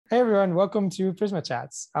Hey everyone, welcome to Prisma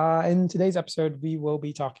Chats. In today's episode, we will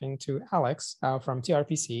be talking to Alex from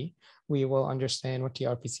tRPC. We will understand what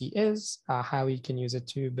tRPC is, how we can use it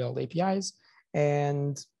to build APIs.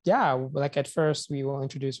 And yeah, like at first, we will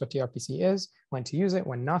introduce what tRPC is, when to use it,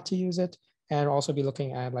 when not to use it, and also be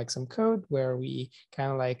looking at like some code where we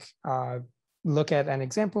kind of like look at an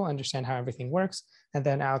example, understand how everything works. And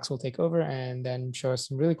then Alex will take over and then show us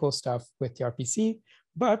some really cool stuff with tRPC.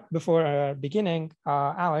 But before beginning,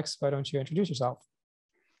 Alex, why don't you introduce yourself?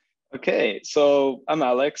 Okay, so I'm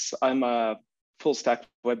Alex. I'm a full stack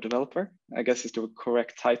web developer, I guess is the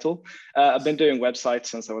correct title. I've been doing websites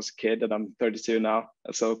since I was a kid, and I'm 32 now,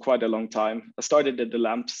 so quite a long time. I started at the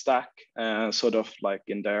LAMP stack, sort of like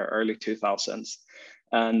in the early 2000s.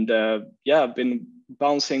 And yeah, I've been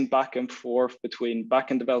bouncing back and forth between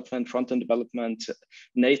backend development, front-end development,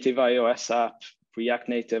 native iOS app, React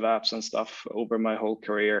Native apps and stuff over my whole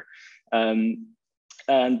career. And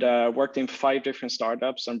worked in 5 different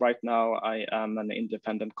startups. And right now I am an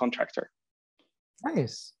independent contractor.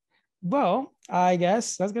 Nice. Well, I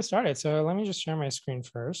guess let's get started. So let me just share my screen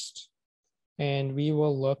first. And we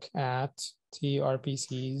will look at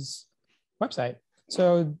tRPC's website.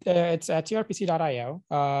 So it's at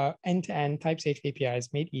trpc.io, end-to-end type-safe APIs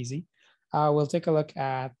made easy. We'll take a look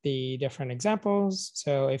at the different examples.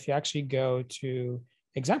 So if you actually go to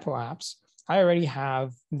example apps, I already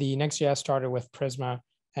have the Next.js starter with Prisma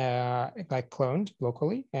like cloned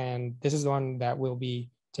locally. And this is the one that we'll be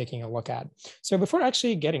taking a look at. So before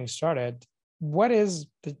actually getting started, what is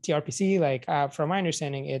the tRPC? Like from my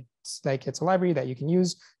understanding, it's a library that you can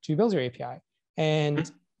use to build your API. And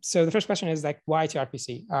so the first question is like, why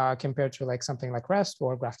tRPC compared to like something like REST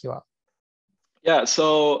or GraphQL? Yeah,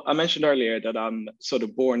 so I mentioned earlier that I'm sort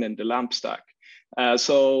of born in the LAMP stack.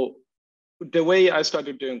 So the way I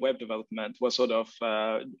started doing web development was sort of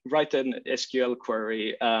write an SQL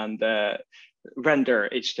query and render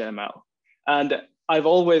HTML. And I've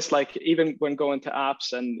always, like, even when going to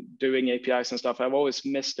apps and doing APIs and stuff, I've always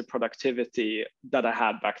missed the productivity that I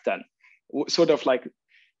had back then. Sort of like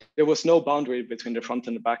there was no boundary between the front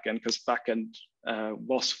and the back end because back end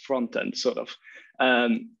was front end sort of.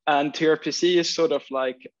 And tRPC is sort of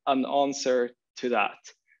like an answer to that.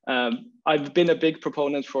 I've been a big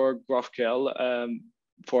proponent for GraphQL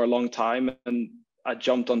for a long time, and I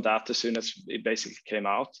jumped on that as soon as it basically came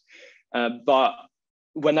out. But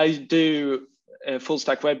when I do full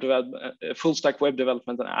stack web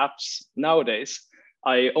development and apps nowadays,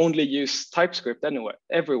 I only use TypeScript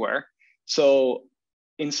everywhere. So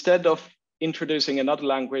instead of introducing another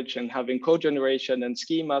language and having code generation and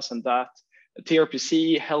schemas and that,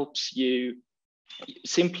 tRPC helps you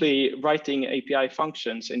simply writing API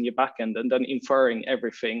functions in your backend and then inferring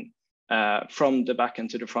everything from the backend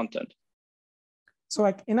to the front end. So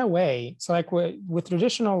like in a way, so like with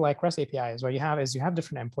traditional like REST APIs, what you have is you have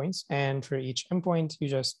different endpoints, and for each endpoint, you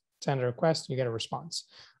just send a request, you get a response.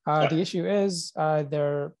 The issue is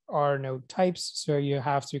there are no types, so you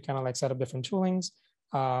have to kind of like set up different toolings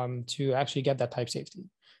to actually get that type safety.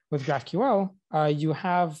 With GraphQL, you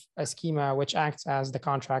have a schema which acts as the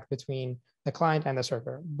contract between the client and the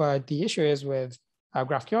server. But the issue is with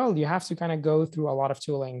GraphQL, you have to kind of go through a lot of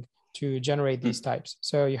tooling to generate these types.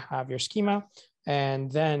 So you have your schema,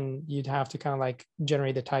 and then you'd have to kind of like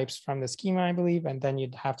generate the types from the schema, I believe, and then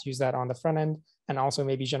you'd have to use that on the front end and also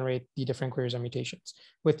maybe generate the different queries and mutations.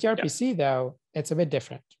 With tRPC, though, it's a bit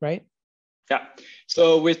different, right? Yeah.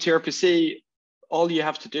 So with tRPC, all you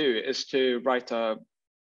have to do is to write a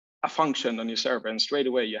function on your server, and straight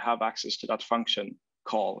away you have access to that function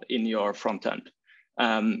call in your front end.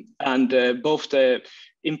 And both the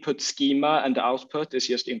input schema and the output is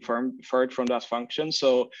just inferred from that function.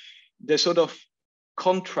 So the sort of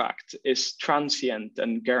contract is transient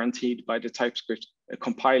and guaranteed by the TypeScript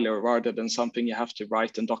compiler rather than something you have to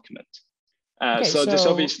write and document. So this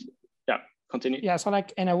obviously, continue. Yeah, so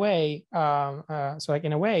like in a way,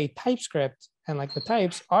 TypeScript and like the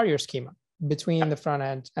types are your schema between the front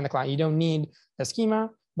end and the client. You don't need a schema,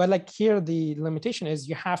 but like here, the limitation is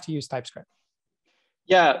you have to use TypeScript.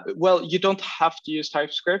 Yeah, well, you don't have to use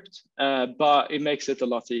TypeScript, but it makes it a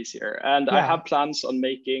lot easier. And I have plans on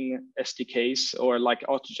making SDKs or like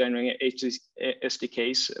auto-generating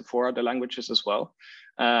SDKs for other languages as well.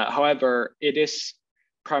 However, it is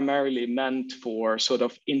primarily meant for sort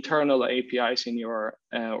of internal APIs in your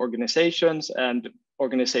organizations and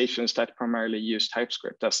organizations that primarily use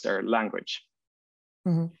TypeScript as their language.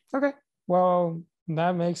 Okay, well,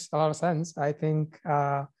 that makes a lot of sense. I think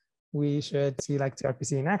we should see like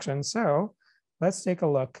tRPC in action. So let's take a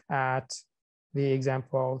look at the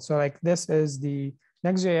example. So like this is the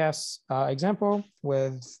Next.js example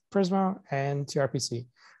with Prisma and tRPC.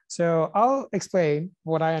 So I'll explain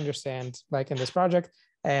what I understand like in this project,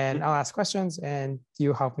 and I'll ask questions and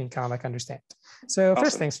you help me kind of like understand. So first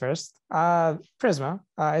Awesome. things first, Prisma,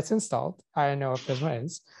 it's installed. I know what Prisma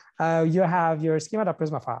is. You have your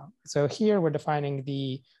schema.prisma file. So here we're defining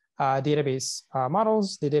the database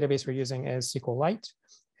models. The database we're using is SQLite.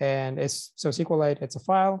 And it's so SQLite, it's a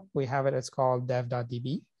file. We have it, it's called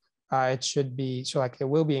dev.db. It should be, so like it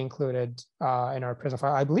will be included in our Prisma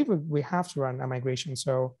file. I believe we have to run a migration.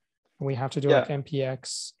 So we have to do like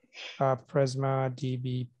npx Prisma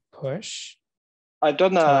db push. I've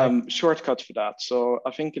done a shortcut for that. So I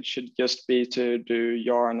think it should just be to do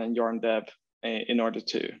yarn and yarn dev in order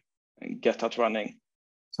to get that running.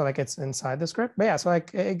 So like it's inside the script, but yeah, so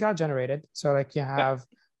like it got generated. So like you have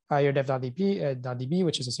your dev.db,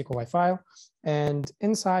 which is a SQLite file. And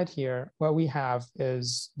inside here, what we have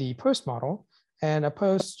is the post model, and a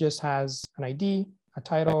post just has an ID, a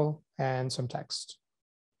title, and some text,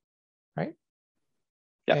 right?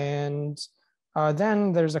 Yeah. And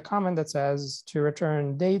then there's a comment that says to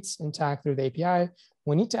return dates intact through the API,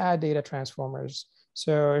 we need to add data transformers.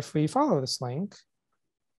 So if we follow this link,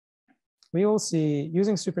 we will see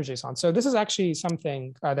using super.json. So this is actually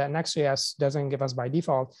something that Next.js doesn't give us by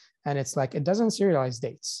default. And it's like, it doesn't serialize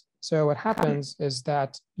dates. So what happens is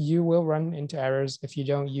that you will run into errors if you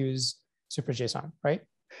don't use super.json, right?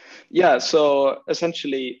 Yeah, so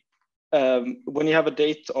essentially, when you have a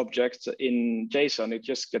date object in JSON, it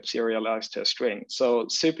just gets serialized to a string. So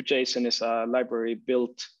super.json is a library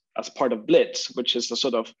built as part of Blitz, which is a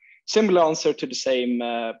sort of similar answer to the same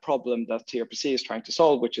problem that tRPC is trying to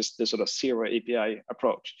solve, which is the sort of zero API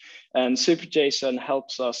approach. And super.json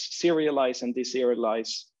helps us serialize and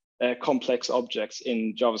deserialize complex objects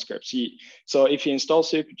in JavaScript. So if you install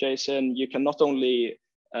super.json, you can not only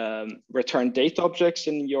return date objects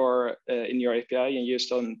in your API and use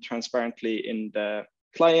them transparently in the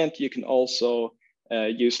client, you can also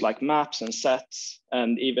use like maps and sets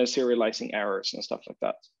and even serializing errors and stuff like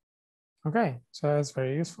that. Okay, so that's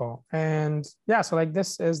very useful. And yeah, so like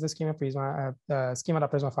this is the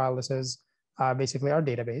schema.prisma file. This is basically our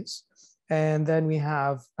database. And then we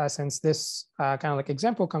have, since this kind of like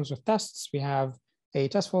example comes with tests, we have a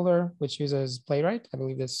test folder which uses Playwright. I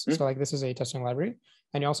believe this, so like this is a testing library.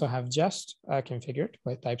 And you also have Jest configured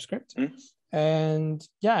with TypeScript. And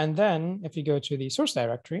yeah, and then if you go to the source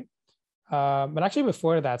directory, but actually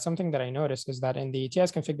before that, something that I noticed is that in the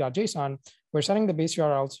tsconfig.json, we're setting the base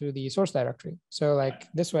URL to the source directory. So like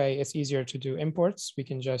this way, it's easier to do imports. We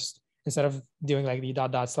can just, instead of doing like the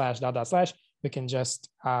 ///, we can just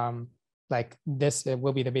like this, it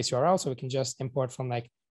will be the base URL. So we can just import from like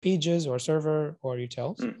pages or server or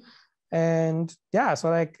utils. And yeah, so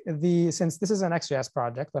like since this is an Next.js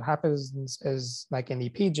project, what happens is like in the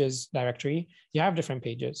pages directory, you have different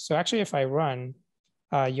pages. So actually if I run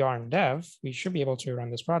yarn dev, we should be able to run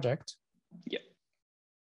this project. Yeah.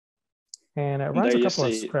 And it runs a couple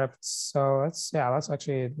of scripts. So let's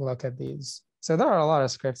actually look at these. So there are a lot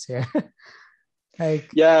of scripts here.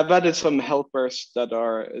 Yeah, I've added some helpers that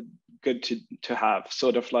are good to have,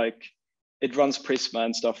 sort of like it runs Prisma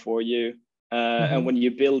and stuff for you. And when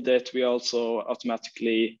you build it, we also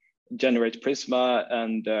automatically generate Prisma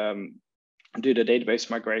and do the database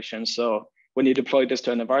migration. So when you deploy this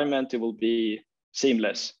to an environment, it will be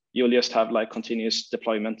seamless. You'll just have like continuous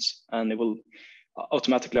deployments and it will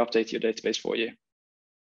automatically update your database for you.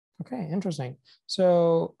 Okay, interesting.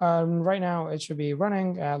 So right now it should be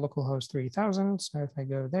running at localhost 3000. So if I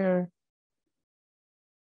go there,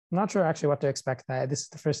 I'm not sure actually what to expect. This is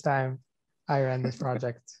the first time I ran this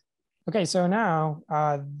project. Okay, so now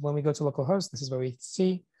when we go to localhost, this is what we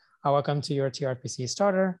see. Welcome to your tRPC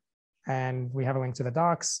starter. And we have a link to the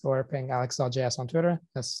docs, or ping alex.js on Twitter.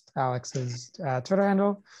 That's Alex's Twitter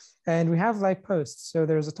handle. And we have like posts. So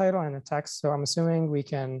there's a title and a text. So I'm assuming we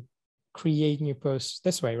can create new posts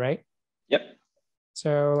this way, right? Yep.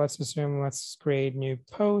 So let's create new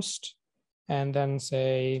post and then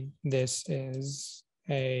say this is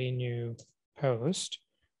a new post.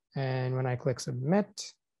 And when I click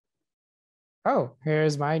submit, oh,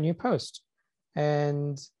 here's my new post.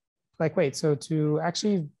 And like, wait, so to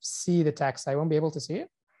actually see the text, I won't be able to see it?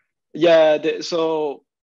 Yeah, so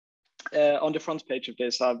on the front page of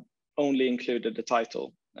this, I've only included the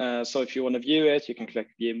title. So if you want to view it, you can click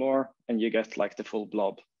view more and you get like the full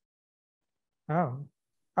blob.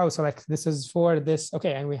 Oh, so like this is for this.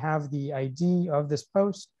 Okay, and we have the ID of this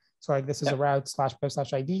post. So like this is a route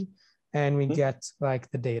 /post/ID, and we get like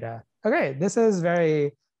the data. Okay, this is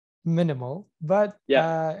very minimal, but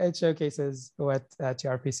it showcases what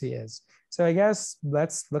tRPC is. So I guess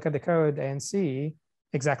let's look at the code and see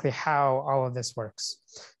exactly how all of this works.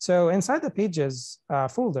 So inside the pages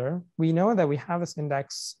folder, we know that we have this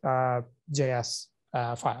index.js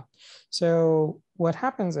file. So what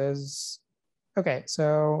happens is, okay,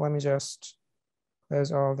 so let me just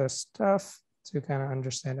close all this stuff to kind of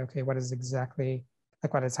understand, okay, what is exactly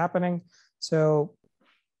like what is happening. So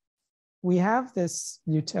we have this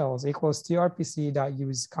utils equals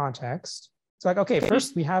tRPC.use context. So like, okay,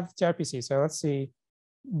 first we have tRPC. So let's see,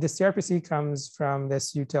 this tRPC comes from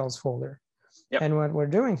this utils folder. Yep. And what we're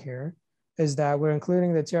doing here is that we're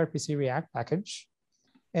including the tRPC React package,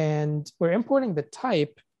 and we're importing the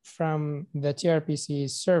type from the tRPC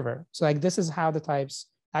server. So like this is how the types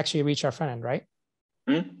actually reach our front end, right?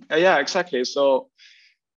 Yeah, exactly. So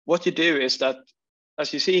what you do is that,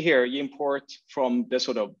 as you see here, you import from the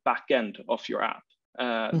sort of back end of your app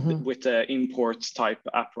with the import type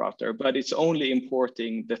app router, but it's only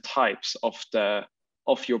importing the types of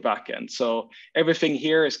your backend. So everything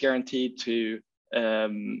here is guaranteed to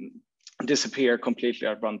disappear completely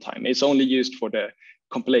at runtime. It's only used for the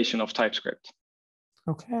compilation of TypeScript.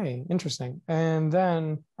 Okay, interesting. And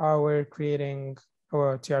then we're creating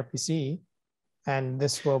our tRPC, and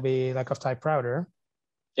this will be like of type router,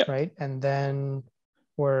 right? And then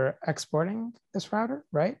we're exporting this router,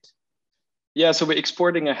 right? Yeah, so we're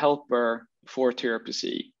exporting a helper for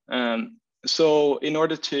tRPC. So in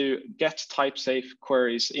order to get type-safe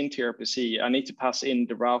queries in tRPC, I need to pass in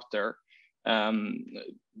the router,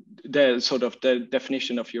 the sort of the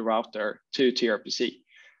definition of your router to tRPC.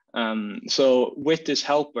 So with this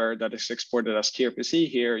helper that is exported as tRPC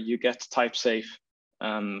here, you get type-safe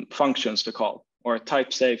functions to call, or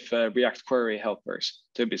type-safe React query helpers,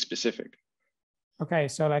 to be specific. Okay,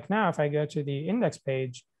 so like now if I go to the index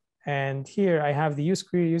page, and here I have the use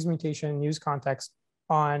query, use mutation, use context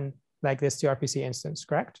on like this tRPC instance,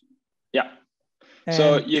 correct? Yeah. And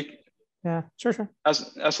so yeah, sure.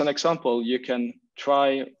 As an example, you can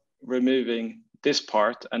try removing this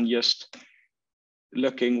part and just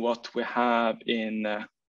looking what we have in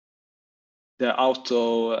the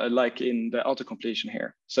auto, like in the auto completion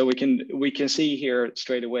here. So we can see here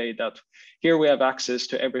straight away that here we have access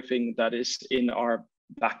to everything that is in our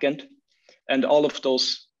backend, and all of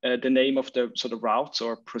those, the name of the sort of routes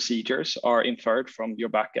or procedures are inferred from your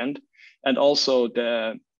backend, and also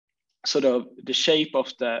the sort of the shape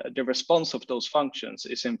of the response of those functions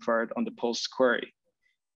is inferred on the post query.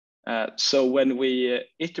 So when we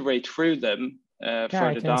iterate through them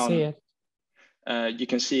further down, you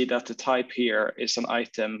can see that the type here is an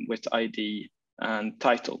item with ID and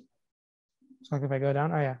title. So like if I go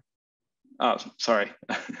down, oh yeah. Oh, sorry.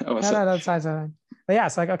 No, that's fine. But yeah,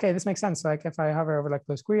 it's like, okay, this makes sense. So like if I hover over like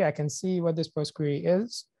post query, I can see what this post query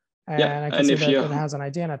is, and I can see that it has an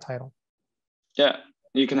ID and a title. Yeah,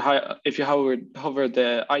 you can if you hover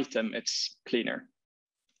the item, it's cleaner.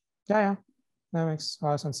 Yeah, that makes a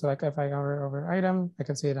lot of sense. So like if I hover over item, I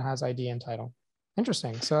can see it has ID and title.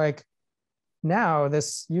 Interesting. So like now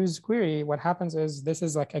this use query, what happens is this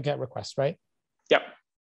is like a GET request, right? Yep.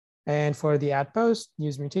 And for the add post,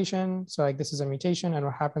 use mutation. So like this is a mutation, and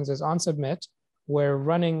what happens is on submit, we're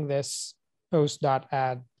running this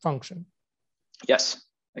post.add function. Yes,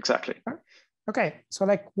 exactly. Okay, so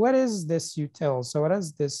like what is this util? So what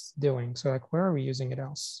is this doing? So like where are we using it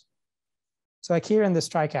else? So like here in this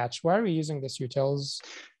try catch, why are we using this utils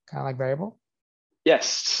kind of like variable? Yes,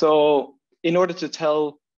 so in order to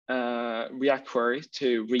tell React query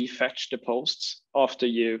to refetch the posts after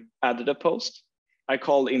you added a post, I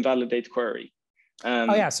call invalidate query.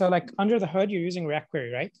 Oh yeah, so like under the hood, you're using React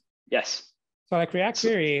query, right? Yes. So like React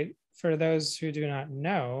query, for those who do not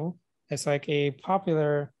know, it's like a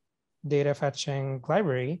popular data fetching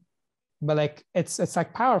library, but like it's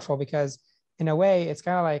like powerful because in a way it's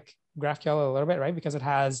kind of like GraphQL a little bit, right? Because it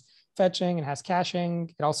has fetching, it has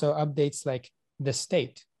caching, it also updates like the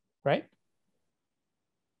state, right?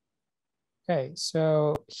 Okay,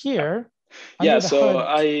 so here,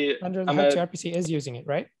 under the hood tRPC is using it,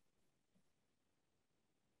 right?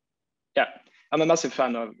 Yeah, I'm a massive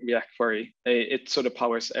fan of React query. It sort of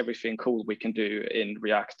powers everything cool we can do in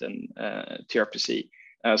React and tRPC.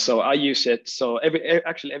 So I use it. So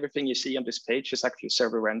actually everything you see on this page is actually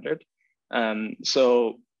server rendered.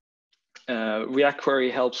 So React query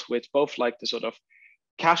helps with both like the sort of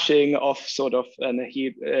caching of sort of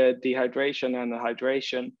dehydration and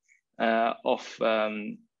hydration of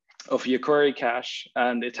your query cache,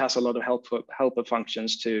 and it has a lot of helper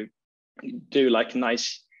functions to do like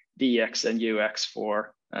nice DX and UX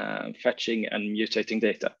for fetching and mutating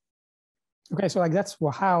data. Okay, so like that's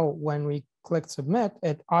how when we clicked submit,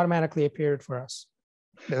 it automatically appeared for us.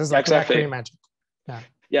 This is like exactly. React query magic. Yeah.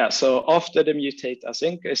 Yeah, so after the mutate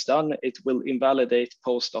async is done, it will invalidate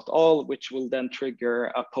post.all, which will then trigger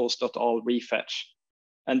a post.all refetch.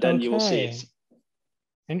 And then you will see it.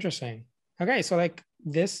 Interesting. Okay, so like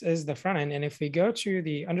this is the front end. And if we go to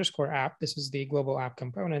the underscore app, this is the global app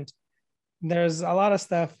component. There's a lot of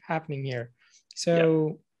stuff happening here.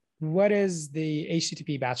 So what is the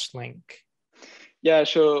HTTP batch link? Yeah,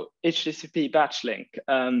 so HTTP batch link.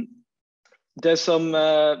 There's some,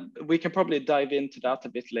 we can probably dive into that a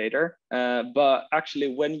bit later. But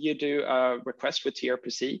actually, when you do a request with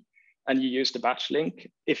tRPC and you use the batch link,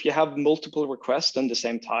 if you have multiple requests at the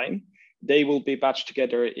same time, they will be batched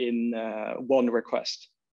together in one request.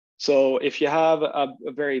 So if you have a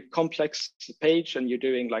very complex page and you're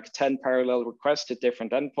doing like 10 parallel requests at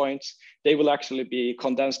different endpoints, they will actually be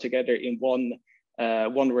condensed together in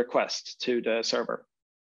one request to the server.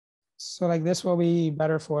 So like this will be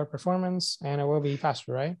better for performance and it will be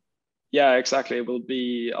faster, right? Yeah, exactly. It will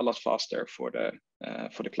be a lot faster for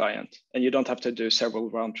the client, and you don't have to do several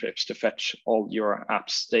round trips to fetch all your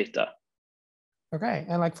app's data. Okay,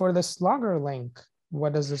 and like for this logger link,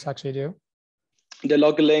 what does this actually do? The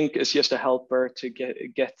logger link is just a helper to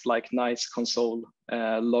get like nice console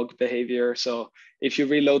log behavior. So if you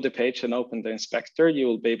reload the page and open the inspector, you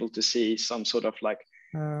will be able to see some sort of like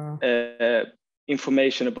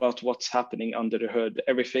information about what's happening under the hood.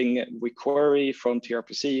 Everything we query from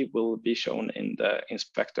tRPC will be shown in the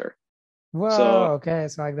inspector. Whoa, so, okay.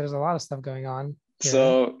 So like there's a lot of stuff going on here.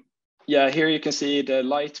 So yeah, here you can see the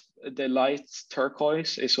light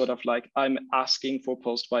turquoise is sort of like I'm asking for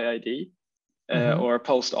post by ID or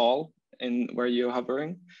post all in where you're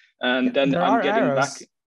hovering. And then there I'm getting arrows, back.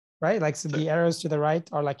 Right? Like so the arrows to the right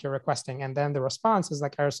are like you're requesting, and then the response is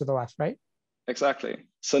like arrows to the left, right? Exactly.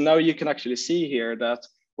 So now you can actually see here that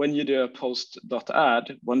when you do a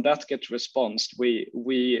post.add, when that gets response,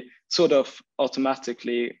 we sort of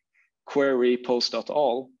automatically query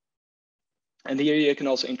post.all. And here you can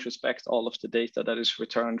also introspect all of the data that is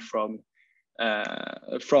returned from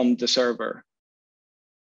the server.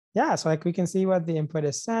 Yeah, so like we can see what the input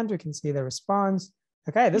is sent, we can see the response.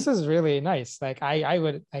 Okay, this is really nice. Like I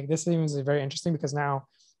would like this seems very interesting because now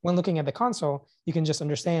when looking at the console, you can just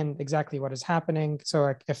understand exactly what is happening. So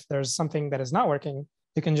like if there's something that is not working,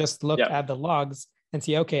 you can just look at the logs and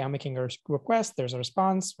see, okay, I'm making a request, there's a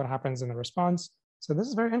response, what happens in the response. So this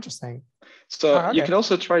is very interesting. So you can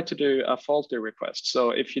also try to do a faulty request. So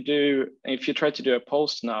if you try to do a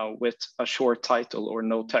post now with a short title or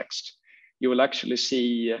no text, you will actually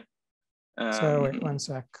see. So wait 1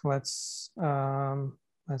 sec. Let's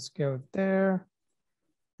go there,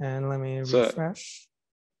 and let me refresh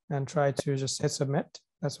and try to just hit submit.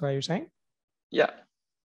 That's what you're saying? Yeah.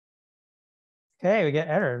 Okay, we get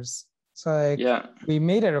errors. So like we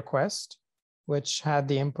made a request which had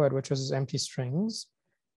the input, which was empty strings,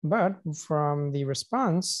 but from the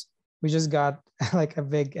response, we just got like a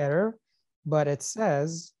big error. But it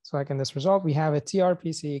says, so like in this result, we have a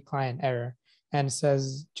tRPC client error, and it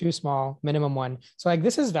says too small, minimum 1. So like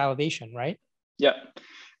this is validation, right? Yeah,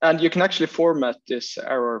 and you can actually format this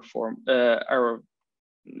error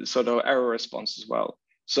response as well.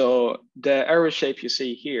 So the error shape you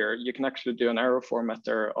see here, you can actually do an error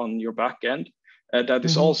formatter on your backend that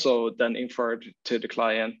is also then inferred to the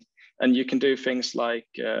client. And you can do things like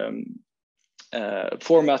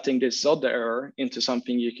formatting this ZOD error into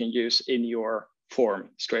something you can use in your form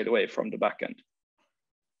straight away from the backend.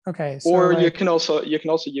 Okay. So or like, you can also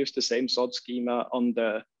use the same ZOD schema on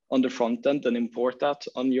the front end and import that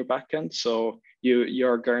on your backend. So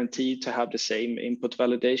you're guaranteed to have the same input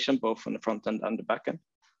validation both on the front end and the backend.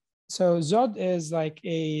 So ZOD is like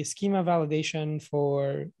a schema validation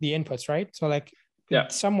for the inputs, right? So like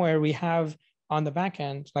somewhere we have on the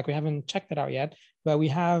backend, like we haven't checked it out yet, but we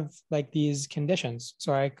have like these conditions.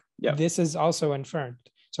 So like this is also inferred.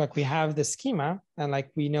 So like we have the schema and like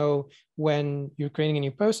we know when you're creating a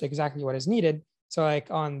new post exactly what is needed. So like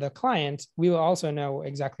on the client, we will also know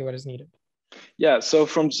exactly what is needed. Yeah, so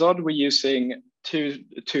from ZOD, we're using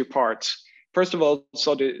two parts. First of all,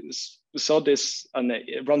 ZOD is a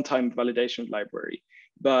runtime validation library,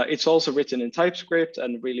 but it's also written in TypeScript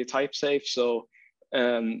and really type safe. So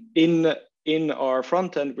in our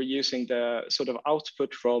front end, we're using the sort of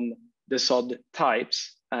output from the ZOD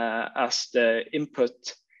types as the input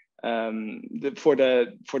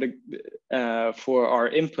for our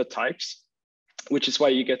input types, which is why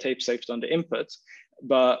you get tape saved on the input.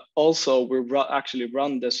 But also we actually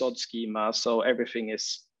run the ZOD schema, so everything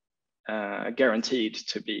is guaranteed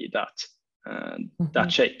to be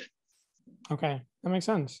that shape. Okay, that makes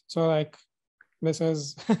sense. So like this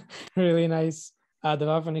is really nice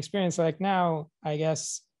development experience. Like now, I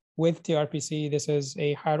guess with tRPC, this is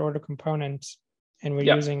a higher order component and we're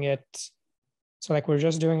Yeah. using it. So like we're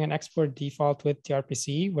just doing an export default with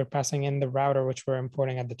tRPC. We're passing in the router, which we're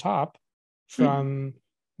importing at the top from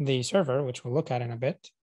the server, which we'll look at in a bit.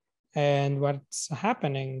 And what's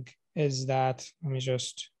happening is that, let me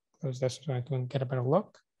just close this so I can get a better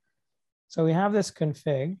look. So we have this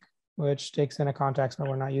config, which takes in a context where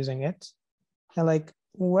we're not using it. And like,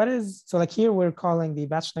 what is, so like here we're calling the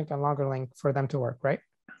batch link and logger link for them to work, right?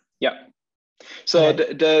 Yeah. So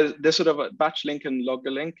okay. the sort of batch link and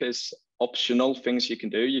logger link is optional things you can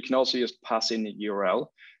do. You can also just pass in a URL.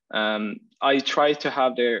 I try to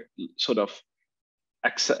have their sort of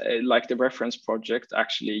like the reference project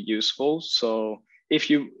actually useful. So if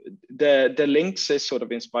you, the links is sort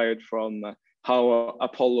of inspired from how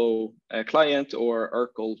Apollo client or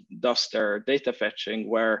Urkel does their data fetching,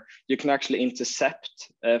 where you can actually intercept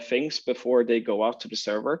things before they go out to the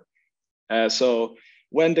server. So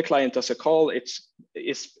when the client does a call,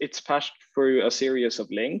 it's passed through a series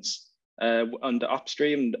of links on the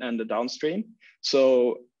upstream and the downstream.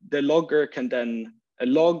 So the logger can then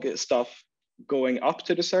log stuff going up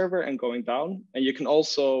to the server and going down. And you can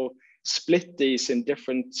also split these in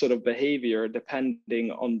different sort of behavior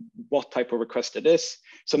depending on what type of request it is.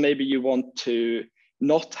 So maybe you want to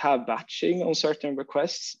not have batching on certain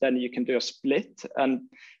requests, then you can do a split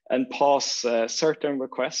and pass certain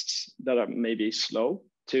requests that are maybe slow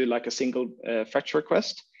to like a single fetch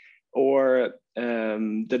request. Or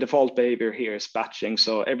the default behavior here is batching.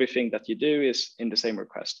 So everything that you do is in the same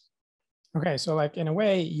request. Okay, so like in a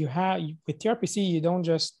way, you have with tRPC, you don't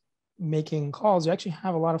just making calls, you actually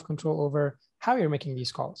have a lot of control over how you're making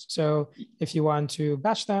these calls. So if you want to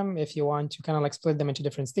batch them, if you want to kind of like split them into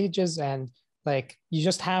different stages, and like you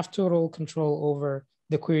just have total control over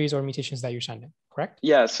the queries or mutations that you're sending, correct?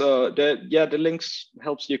 Yeah, so the links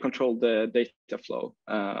helps you control the data flow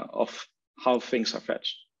of how things are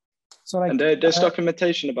fetched. So like, and there's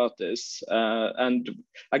documentation about this, and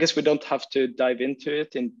I guess we don't have to dive into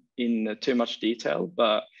it in too much detail,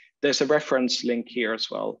 but there's a reference link here as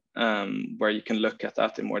well, where you can look at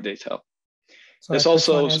that in more detail. So there's like,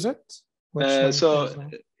 also, which one is it? Which so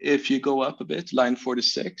if you go up a bit, line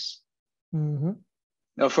 46. Mm-hmm.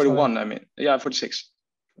 No, 41, I mean, yeah, 46.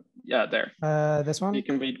 Yeah, there. This one? You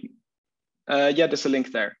can read. Yeah, there's a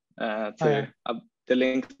link there to the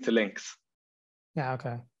link to links. Yeah,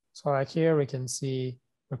 okay. So like here we can see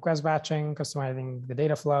request batching, customizing the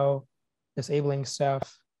data flow, disabling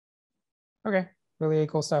stuff. Okay, really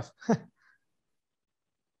cool stuff. And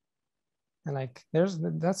like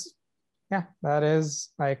that is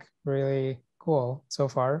like really cool so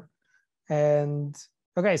far. And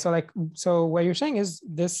okay, so what you're saying is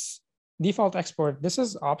this default export, this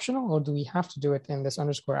is optional, or do we have to do it in this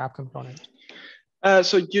underscore app component?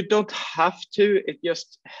 So you don't have to, it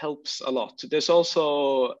just helps a lot. There's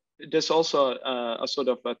also a sort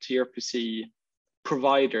of a tRPC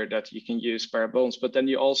provider that you can use bare bones, but then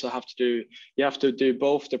you also have to do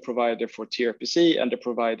both the provider for tRPC and the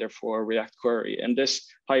provider for React Query. And this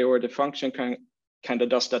higher order function kind of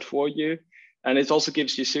does that for you. And it also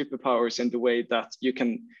gives you superpowers in the way that you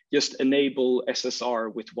can just enable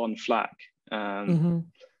SSR with one flag.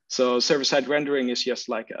 So server-side rendering is just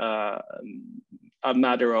like a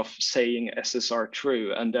matter of saying SSR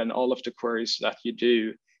true, and then all of the queries that you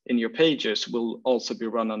do in your pages will also be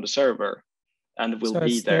run on the server and will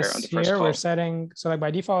be there on the first call. We're setting, so like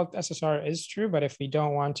by default, SSR is true, but if we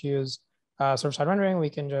don't want to use server-side rendering,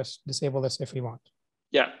 we can just disable this if we want.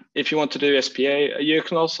 Yeah, if you want to do SPA, you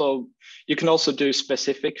can also do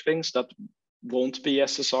specific things that won't be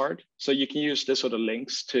SSR'd. So you can use this sort of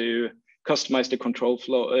links to customize the control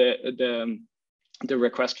flow, the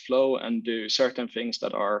request flow, and do certain things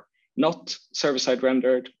that are not server-side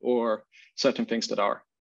rendered or certain things that are.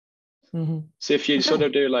 So if you sort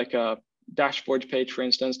of do like a dashboard page, for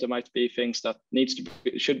instance, there might be things that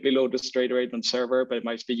should be loaded straight away on server, but it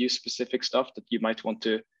might be use specific stuff that you might want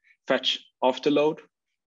to fetch after load.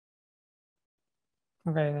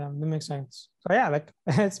 Okay, that makes sense. So yeah, like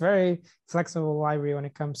it's very flexible library when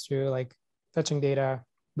it comes to like fetching data,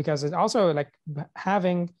 because it's also like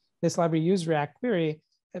having this library use React Query,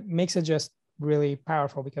 it makes it just really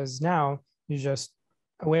powerful, because now you're just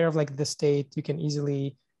aware of like the state. You can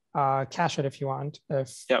easily cache it if you want,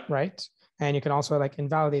 right? And you can also like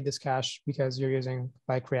invalidate this cache because you're using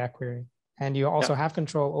like React Query. And you also have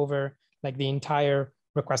control over like the entire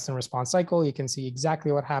request and response cycle. You can see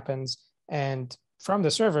exactly what happens. And from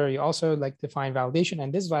the server, you also like define validation,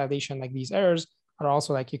 and this validation, like these errors are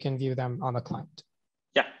also like, you can view them on the client.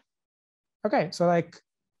 Yeah. Okay, so like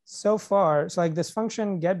so far, so like this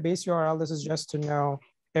function get base URL, this is just to know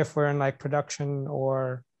if we're in like production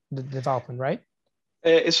or the development, right?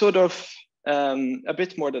 It's sort of a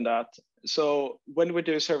bit more than that. So when we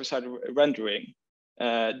do server-side rendering,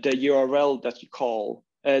 the URL that you call,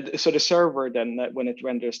 so the server then, when it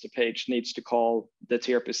renders the page, needs to call the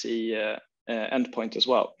tRPC endpoint as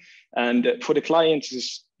well. And for the client,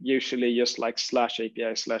 it's usually just like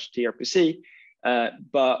 /API/tRPC.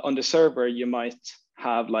 But on the server, you might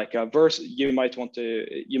have like a verse. You might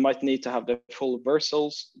need to have the full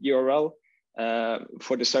Vercels URL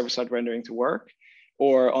for the server-side rendering to work.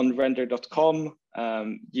 Or on render.com,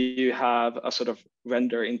 you have a sort of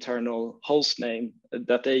render internal host name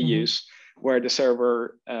that they use, where the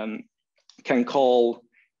server can call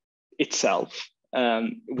itself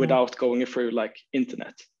without going through like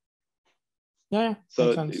internet. Yeah.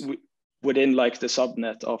 So within like the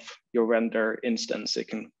subnet of your render instance, it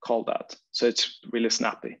can call that. So it's really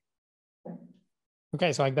snappy.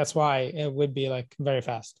 Okay, so like that's why it would be like very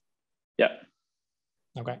fast. Yeah.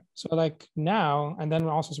 Okay, so like now, and then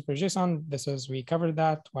also Super JSON, we covered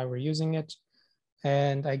that, why we're using it.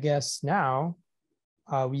 And I guess now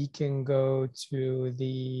we can go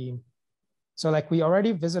to so like we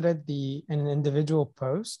already visited an individual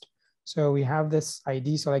post. So we have this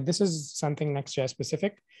ID. So like this is something Next.js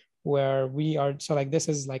specific where so like this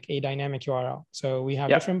is like a dynamic URL. So we have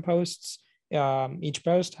different posts. Each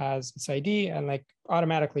post has its ID and like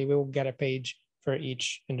automatically we will get a page for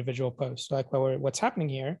each individual post. So like what's happening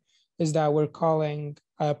here is that we're calling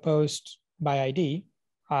a post by ID.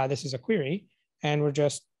 This is a query and we're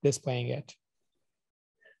just displaying it.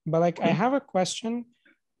 But like I have a question.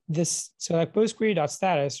 So like post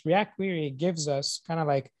query.status, React query gives us kind of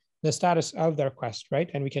like the status of the request, right?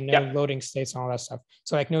 And we can know loading states and all that stuff.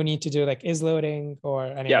 So like no need to do like is loading or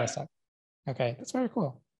any of that stuff. Okay, that's very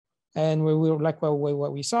cool. And we were like, well,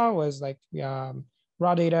 what we saw was like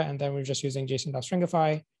raw data, and then we're just using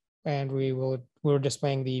JSON.stringify, and we were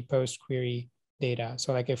displaying the post query data.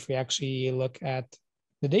 So like if we actually look at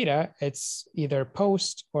the data, it's either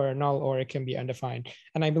post or null, or it can be undefined.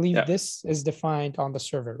 And I believe this is defined on the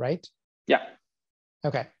server, right? Yeah.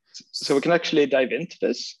 Okay. So we can actually dive into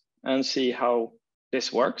this and see how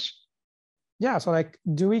this works. Yeah. So like,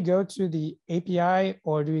 do we go to the API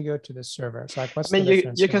or do we go to the server? So like, what's the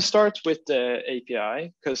difference? You can start with the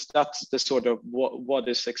API because that's the sort of what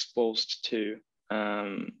is exposed to.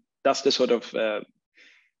 That's the sort of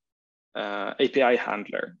API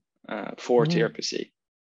handler for tRPC.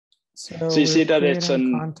 So you see that it's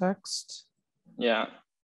an context. Yeah.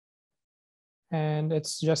 And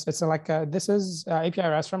this is API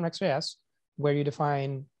REST from Next.js, where you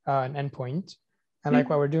define an endpoint. And like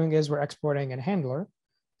what we're doing is we're exporting a handler.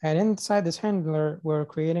 And inside this handler, we're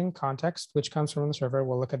creating context, which comes from the server.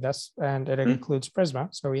 We'll look at this, and it includes Prisma.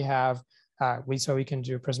 So we have, we can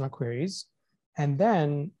do Prisma queries. And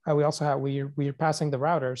then we also have, we're passing the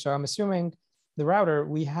router. So I'm assuming the router,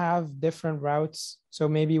 we have different routes. So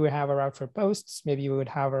maybe we have a route for posts, maybe we would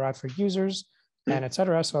have a route for users, and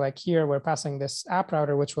etc. So like here, we're passing this app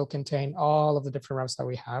router, which will contain all of the different routes that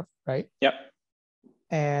we have, right? Yep.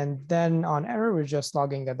 And then on error, we're just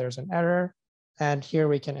logging that there's an error. And here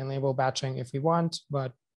we can enable batching if we want,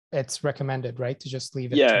 but it's recommended, right? To just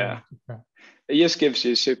leave it. Yeah. It just gives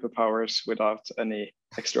you superpowers without any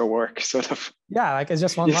extra work, sort of. Yeah, like it's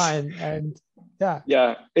just one line, and yeah.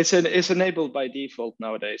 Yeah, it's enabled by default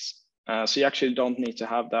nowadays. So you actually don't need to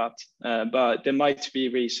have that, but there might be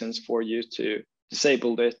reasons for you to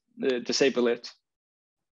disable it.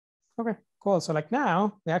 Okay, cool. So like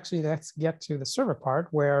now, let's get to the server part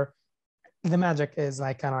where the magic is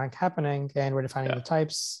like kind of like happening, and we're defining the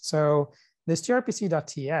types. So this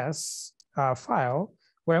tRPC.ts file,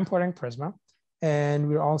 we're importing Prisma, and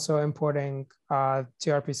we're also importing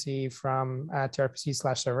tRPC from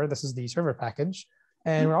tRPC/server. This is the server package.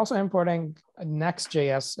 And we're also importing a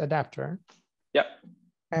Next.js adapter. Yeah.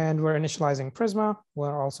 And we're initializing Prisma.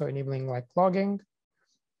 We're also enabling like logging.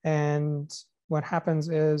 And what happens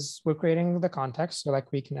is we're creating the context. So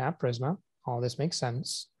like we can add Prisma. All this makes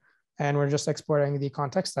sense. And we're just exporting the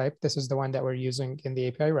context type. This is the one that we're using in the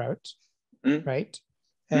API route, right?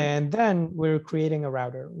 And then we're creating a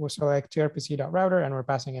router. So like tRPC.router, and we're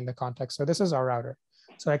passing in the context. So this is our router.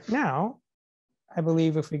 So like now, I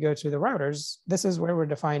believe if we go to the routers, this is where we're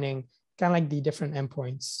defining kind of like the different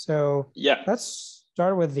endpoints. So yeah, let's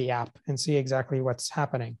start with the app and see exactly what's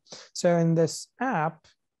happening. So in this app,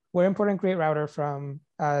 we're importing create router from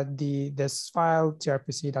this file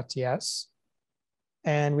tRPC.ts.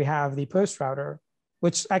 And we have the post router,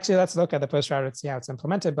 which actually, let's look at the post router and see how it's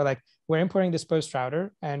implemented. But like we're importing this post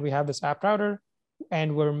router, and we have this app router,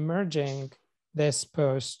 and we're merging this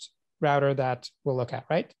post router that we'll look at,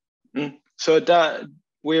 right? So that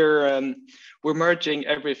we're merging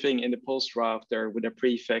everything in the post router with a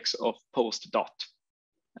prefix of post dot.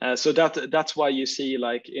 So that's why you see,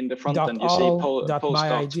 like, in the front end, you see post dot.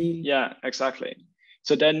 ID. Yeah, exactly.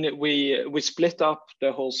 So then we split up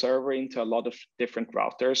the whole server into a lot of different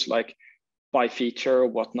routers, like by feature or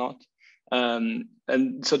whatnot.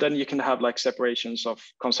 And so then you can have like separations of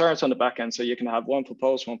concerns on the back end. So you can have one for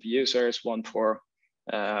posts, one for users, one for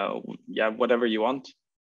whatever you want.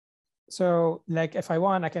 So like if I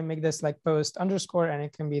want, I can make this like post underscore, and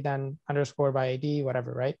it can be then underscore by ID,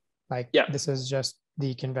 whatever, right? Like, yeah, this is just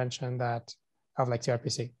the convention that of like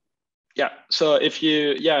tRPC. Yeah. So if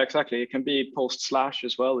you, yeah, exactly. It can be post slash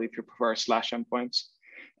as well if you prefer slash endpoints.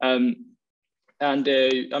 I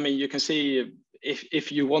mean, you can see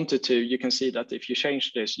if you wanted to, you can see that if you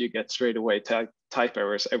change this, you get straight away type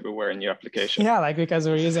errors everywhere in your application. Yeah, like because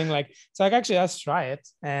we're using like, so like actually let's try it,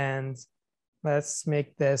 and let's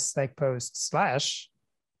make this like post slash,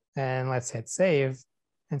 and let's hit save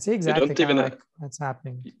and see exactly kind of like what's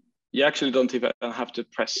happening. You actually don't even have to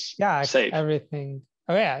press save. Everything.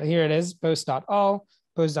 Oh yeah, here it is, post.all.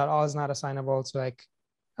 Post.all is not assignable to like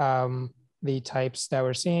the types that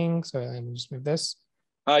we're seeing. So let me just move this.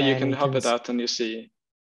 You can hop it out and you see.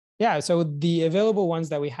 Yeah, so the available ones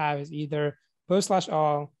that we have is either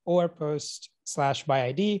post/all or post/by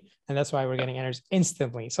ID, and that's why we're getting errors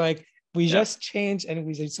instantly. So like we just change, and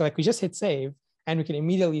we just hit save, and we can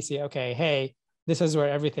immediately see, okay, hey, this is where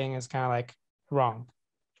everything is kind of like wrong.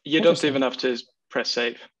 You don't even have to press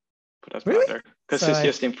save for that matter, because it's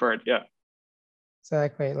just inferred. Yeah. So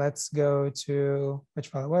like, wait, let's go to which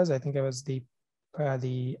file it was. I think it was the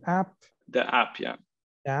app. The app, yeah.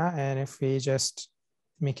 Yeah, and if we just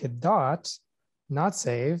make it dot, not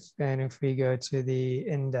save, and if we go to the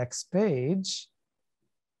index page,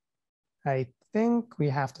 I think we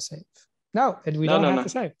have to save. No, we don't have to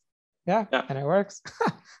save. Yeah, and it works.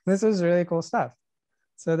 This is really cool stuff.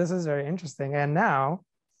 So this is very interesting. And now,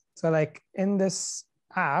 so like in this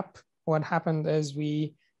app, what happened is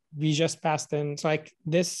we just passed in, so like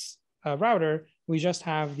this router, we just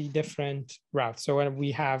have the different routes. So when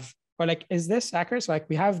we have, or like, is this accurate? So like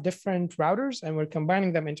we have different routers and we're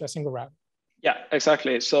combining them into a single route. Yeah,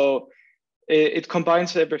 exactly. So it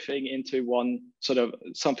combines everything into one sort of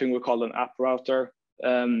something we call an app router.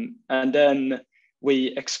 And then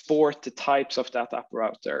we export the types of that app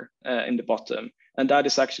router in the bottom. And that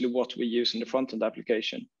is actually what we use in the front-end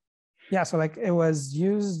application. Yeah, so like it was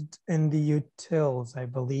used in the utils, I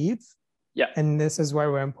believe. Yeah. And this is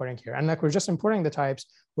where we're importing here. And like we're just importing the types.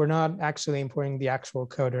 We're not actually importing the actual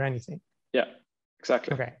code or anything. Yeah,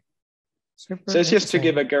 exactly. Okay. Super so it's just to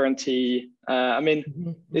give a guarantee. I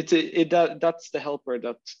mean, that's the helper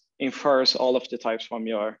that infers all of the types from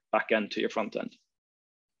your backend to your front end.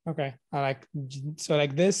 Okay. So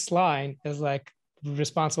like this line is like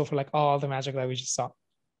responsible for like all the magic that we just saw.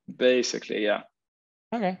 Basically, yeah.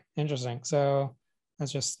 Okay, interesting. So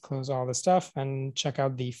let's just close all this stuff and check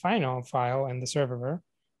out the final file in the server,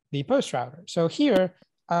 the post router. So here,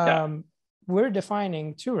 we're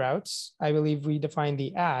defining two routes. I believe we define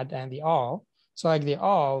the add and the all. So like the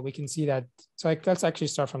all, we can see that. So like, let's actually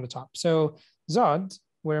start from the top. So Zod,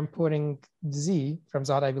 we're importing Z from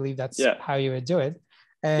Zod. I believe that's how you would do it.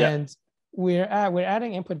 And we're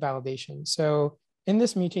adding input validation. So in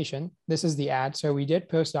this mutation, this is the add. So we did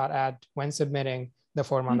post.add when submitting the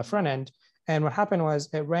form on the front end. And what happened was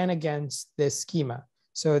it ran against this schema.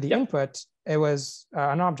 So the input, it was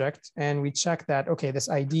an object, and we checked that, okay, this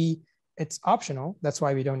ID, it's optional. That's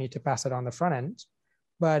why we don't need to pass it on the front end.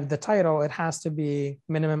 But the title, it has to be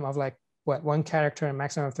minimum of like, what, 1 character and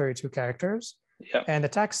maximum of 32 characters. Yeah. And the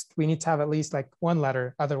text, we need to have at least like 1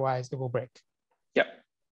 letter, otherwise it will break. Yeah.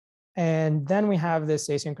 And then we have this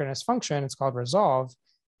asynchronous function, it's called resolve,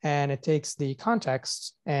 and it takes the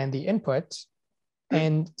context and the input.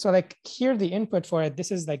 And so like here, the input for it,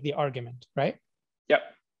 this is like the argument, right? Yeah.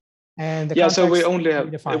 And the so we only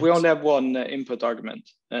have one input argument.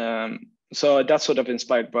 So that's sort of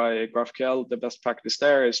inspired by GraphQL. The best practice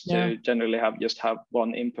there is to generally just have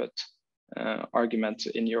one input argument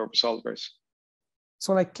in your resolvers.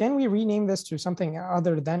 So like, can we rename this to something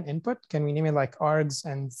other than input? Can we name it like args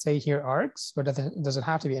and say here args, or does it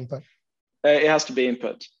have to be input? It has to be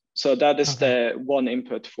input. So that is the one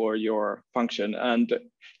input for your function. And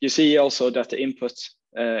you see also that the input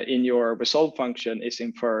in your resolve function is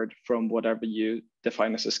inferred from whatever you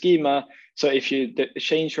define as a schema. So if you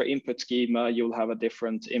change your input schema, you'll have a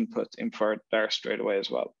different input inferred there straight away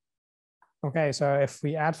as well. Okay, so if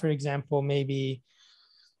we add, for example, maybe,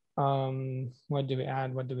 what do we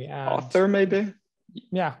add? Author, maybe?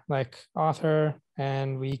 Yeah, like author,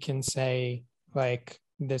 and we can say like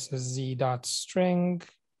this is z.string,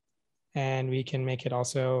 and we can make it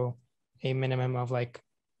also a minimum of like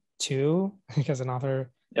 2 because an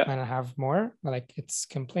author might not have more, but like it's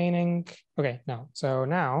complaining. Okay, no. So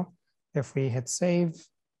now if we hit save,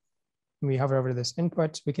 we hover over this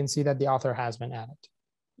input, we can see that the author has been added.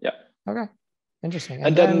 Yeah. Okay, interesting.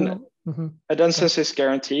 And then since it's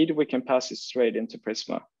guaranteed, we can pass it straight into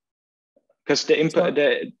Prisma. Because the input,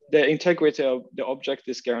 the integrity of the object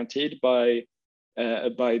is guaranteed by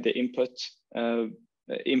the input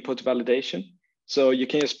validation. So you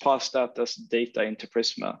can just pass that as data into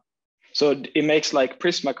Prisma. So it makes like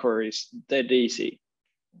Prisma queries dead easy.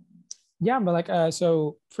 Yeah, but like,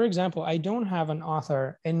 so for example, I don't have an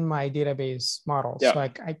author in my database model. So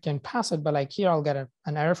like I can pass it, but like here I'll get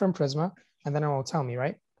an error from Prisma and then it will tell me,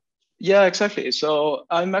 right? Yeah, exactly. So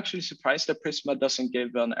I'm actually surprised that Prisma doesn't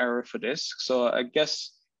give an error for this. So I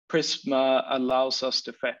guess Prisma allows us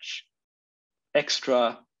to fetch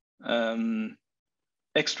extra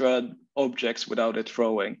objects without it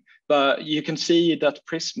throwing. But you can see that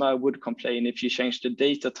Prisma would complain if you change the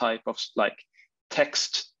data type of like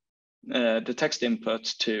text, the text input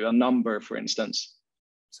to a number, for instance.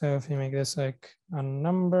 So if you make this like a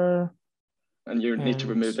number. And you need to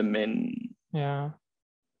remove the min. Yeah.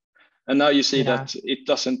 And now you see that it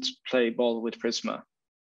doesn't play ball with Prisma.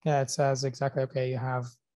 Yeah, it says exactly, okay, you have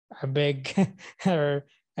a big error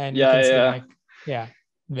and you can see like,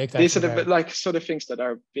 big these are the like sort of things that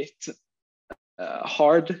are a bit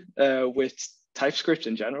hard with TypeScript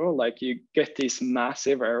in general. Like you get these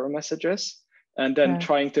massive error messages and then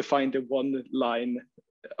trying to find the one line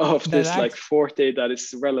of this like 40 that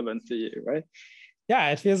is relevant to you, right? Yeah,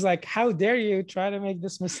 it feels like, how dare you try to make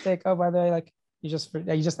this mistake? Oh, by the way, like you just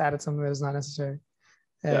added something that is not necessary.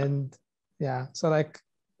 And so like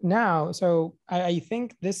now, so I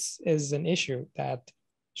think this is an issue that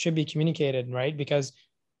should be communicated, right? Because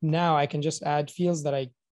now I can just add fields that I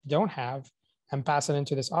don't have and pass it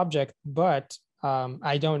into this object, but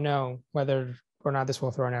I don't know whether or not this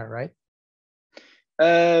will throw an error, right?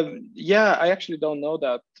 Yeah, I actually don't know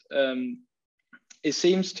that. It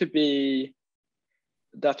seems to be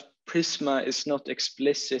that Prisma is not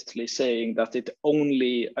explicitly saying that it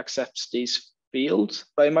only accepts these fields,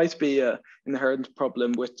 but it might be an inherent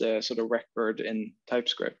problem with the sort of record in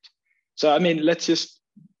TypeScript. So, I mean, let's just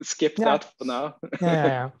skip that for now.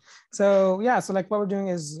 So like what we're doing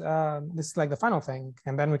is this is like the final thing,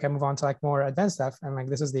 and then we can move on to like more advanced stuff. And like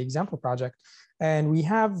this is the example project, and we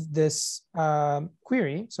have this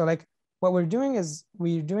query. So like what we're doing is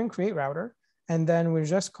we're doing create router, and then we're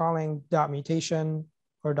just calling .mutation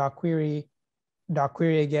or .query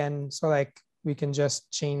again. So like we can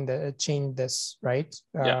just chain this, right?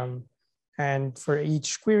 And for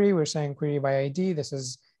each query, we're saying query by ID. This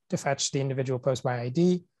is to fetch the individual post by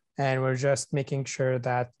ID. And we're just making sure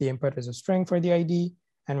that the input is a string for the ID.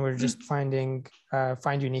 And we're just finding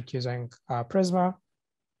find unique using Prisma.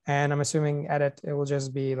 And I'm assuming edit, it will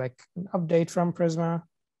just be like an update from Prisma.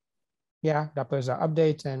 Yeah,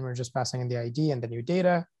 .post.update, and we're just passing in the ID and the new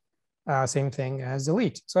data. Same thing as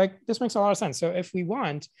delete. So like this makes a lot of sense. So if we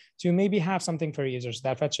want to maybe have something for users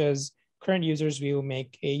that fetches current users, we will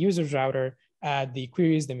make a users router, add the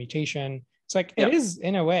queries, the mutation. It's like it is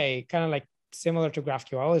in a way kind of like similar to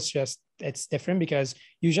GraphQL. It's just it's different because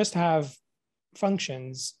you just have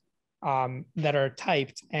functions that are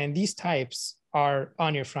typed, and these types are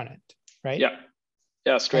on your front end, right?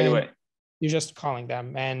 Yeah, straight away. You're just calling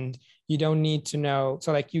them, and you don't need to know.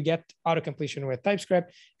 So like you get auto completion with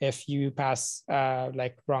TypeScript. If you pass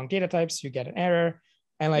like wrong data types, you get an error.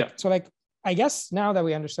 And like so like I guess now that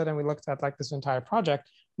we understood and we looked at like this entire project,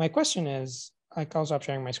 my question is, like I'll stop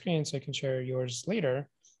sharing my screen so you can share yours later,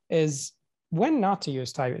 is when not to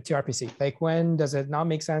use tRPC. Like when does it not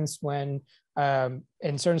make sense? When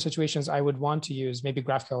in certain situations I would want to use maybe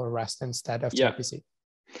GraphQL or REST instead of tRPC.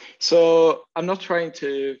 So I'm not trying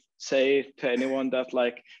to say to anyone that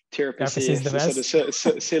like tRPC is the sort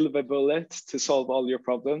of silver bullet to solve all your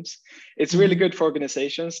problems. It's really good for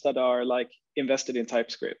organizations that are like invested in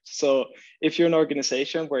TypeScript. So if you're an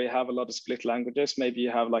organization where you have a lot of split languages, maybe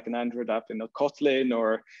you have like an Android app in a Kotlin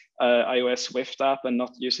or iOS Swift app and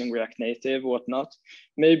not using React Native, whatnot,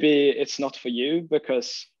 maybe it's not for you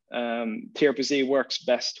because tRPC works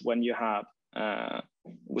best when you have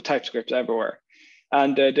with TypeScript everywhere.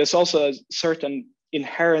 And there's also certain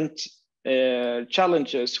inherent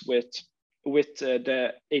challenges with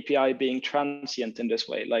the API being transient in this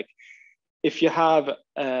way. Like if you have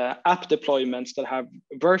app deployments that have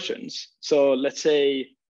versions, so let's say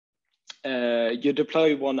you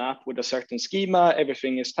deploy one app with a certain schema,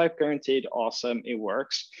 everything is type guaranteed, awesome, it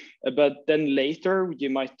works. But then later you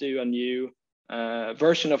might do a new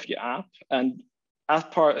version of your app, and as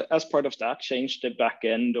part of that, change the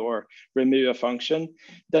backend or remove a function,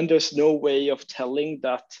 then there's no way of telling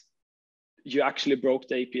that you actually broke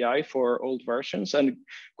the API for old versions. And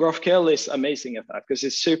GraphQL is amazing at that because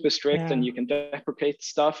it's super strict and you can deprecate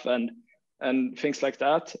stuff and things like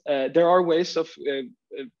that. There are ways of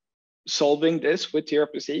solving this with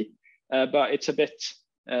tRPC, but it's a bit,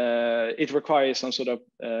 it requires some sort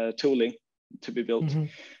of tooling to be built.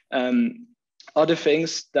 Other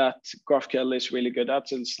things that GraphQL is really good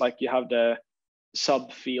at is like you have the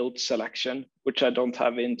subfield selection, which I don't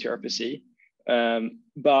have in tRPC.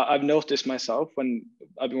 But I've noticed myself when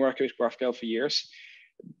I've been working with GraphQL for years,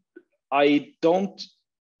 I don't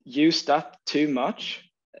use that too much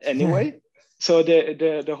anyway. So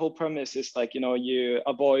the whole premise is like, you know, you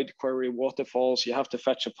avoid query waterfalls, you have to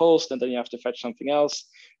fetch a post and then you have to fetch something else.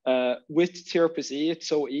 With tRPC, it's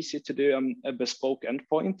so easy to do a bespoke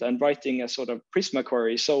endpoint, and writing a sort of Prisma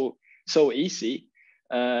query so easy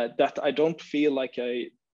that I don't feel like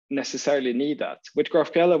I necessarily need that. With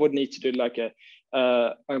GraphQL, I would need to do like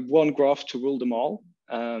a one graph to rule them all.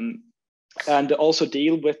 And also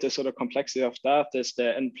deal with the sort of complexity of that. There's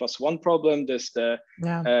the n+1 problem. There's the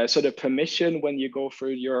sort of permission when you go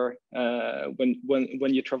through your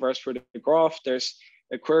when you traverse through the graph. There's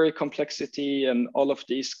a query complexity and all of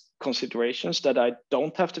these considerations that I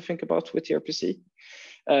don't have to think about with tRPC.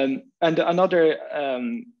 And another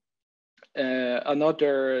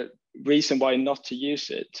reason why not to use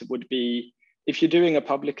it would be if you're doing a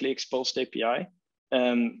publicly exposed API.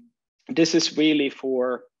 This is really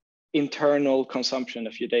for internal consumption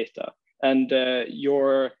of your data, and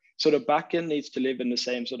your sort of backend needs to live in the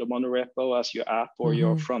same sort of monorepo as your app or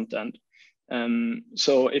your front end.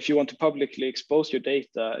 So if you want to publicly expose your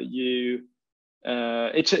data,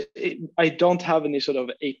 I don't have any sort of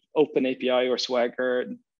open API or Swagger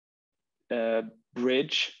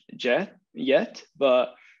bridge yet,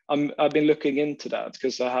 but I've been looking into that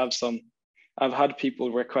because I've had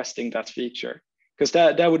people requesting that feature, because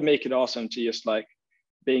that would make it awesome to just like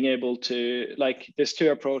being able to, like, there's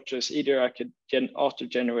two approaches. Either I could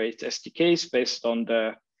auto-generate SDKs based on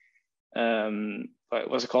the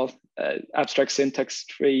what's it called, abstract syntax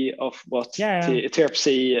tree of what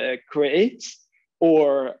tRPC creates,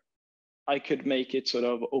 or I could make it sort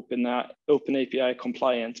of open API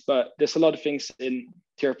compliant. But there's a lot of things in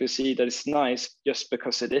tRPC that is nice just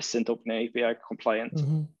because it isn't open API compliant.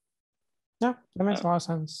 Yeah, that makes a lot of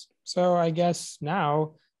sense. So I guess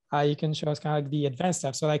now you can show us kind of like the advanced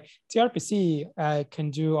stuff. So like tRPC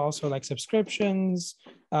can do also like subscriptions.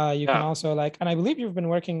 You can also like, and I believe you've been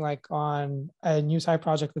working like on a new side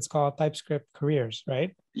project that's called TypeScript Careers,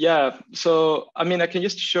 right? Yeah. So, I mean, I can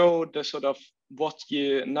just show the sort of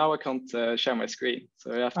now I can't share my screen.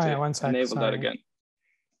 So I have to enable that again.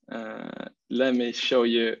 Let me show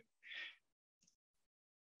you.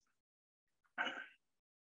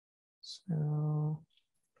 So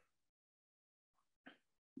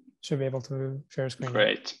should be able to share a screen.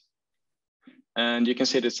 Great. And you can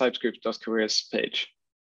see the TypeScript.careers page.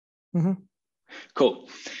 Cool.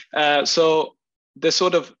 So the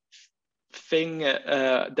sort of thing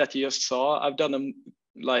that you just saw, I've done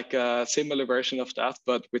a similar version of that,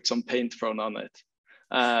 but with some paint thrown on it.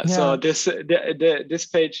 So this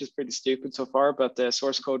page is pretty stupid so far, but the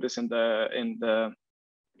source code is in the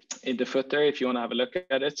footer if you want to have a look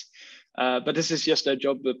at it. But this is just a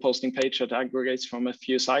job posting page that aggregates from a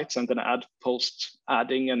few sites and then add post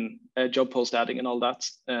adding and job post adding and all that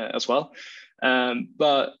as well.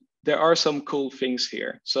 But there are some cool things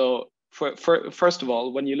here. So first of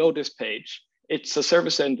all, when you load this page, it's a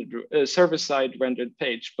server-side rendered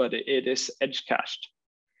page, but it is edge cached.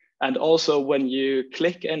 And also when you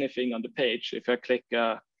click anything on the page, if I click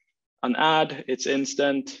an ad, it's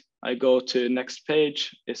instant. I go to next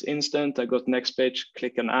page, it's instant. I go to next page,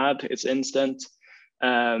 click an ad, it's instant.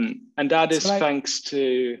 And that is thanks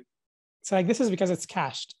to... So like this is because it's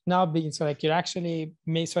cached. Now, so like you're actually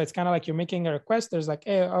so it's kind of like you're making a request. There's like,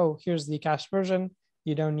 hey, oh, here's the cached version.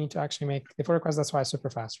 You don't need to actually make the full request. That's why it's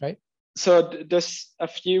super fast, right? So there's a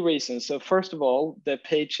few reasons. So first of all, the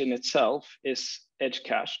page in itself is edge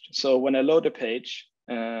cached. So when I load a page,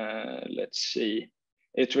 let's see,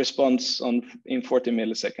 it responds in 40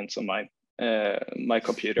 milliseconds on my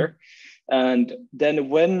computer. And then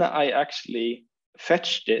when I actually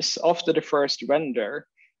fetch this after the first render,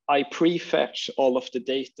 I pre-fetch all of the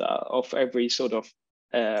data of every sort of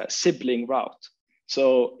sibling route.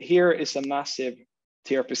 So here is a massive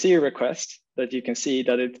tRPC request that you can see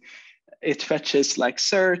that it fetches like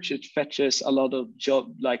search, it fetches a lot of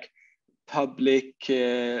job, like public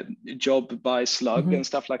job by slug and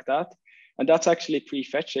stuff like that. And that's actually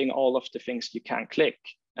prefetching all of the things you can click.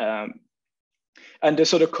 And the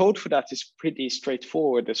sort of code for that is pretty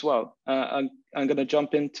straightforward as well. I'm going to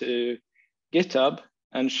jump into GitHub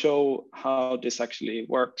and show how this actually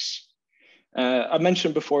works. I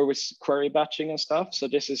mentioned before with query batching and stuff. So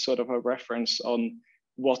this is sort of a reference on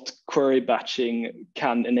what query batching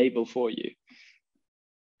can enable for you.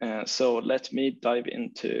 So let me dive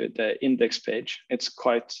into the index page. It's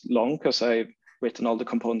quite long because I've written all the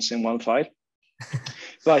components in one file.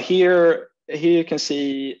 But here you can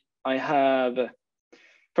see I have,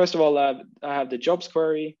 first of all, I have the jobs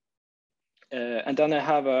query, and then I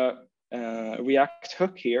have a React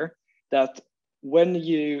hook here that when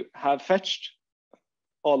you have fetched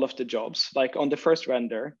all of the jobs, like on the first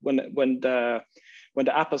render, when the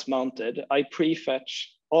app is mounted, I prefetch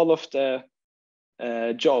all of the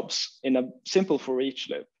jobs in a simple for each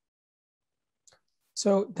loop.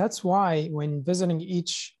 So that's why when visiting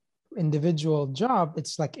each individual job,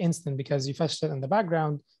 it's like instant because you fetched it in the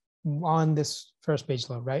background on this first page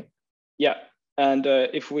load, right? Yeah, and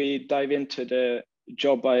if we dive into the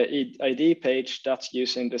job by ID page, that's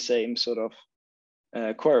using the same sort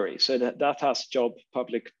of query. So that has job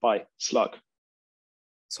public by slug.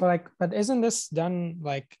 So like, but isn't this done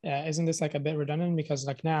like, isn't this like a bit redundant? Because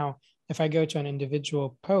like now, if I go to an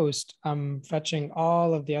individual post, I'm fetching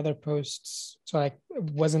all of the other posts. So like,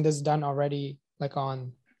 wasn't this done already like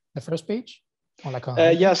on the first page? Or like on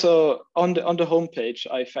yeah, so on the home page,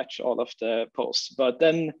 I fetch all of the posts. But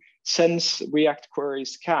then since React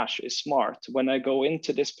Queries cache is smart, when I go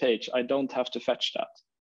into this page, I don't have to fetch that.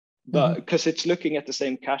 But because it's looking at the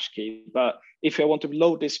same cache key. But if I want to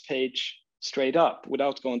load this page straight up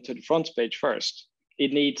without going to the front page first,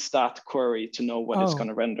 it needs that query to know what it's going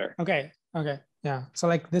to render. Okay. Yeah. So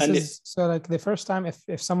like this is, so like the first time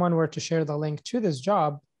if someone were to share the link to this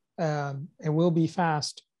job, it will be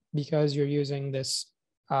fast because you're using this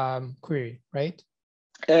query, right?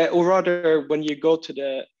 Or rather, when you go to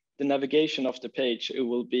the navigation of the page, it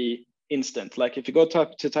will be instant. Like if you go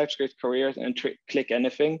to TypeScript career and click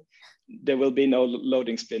anything, there will be no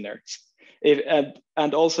loading spinners.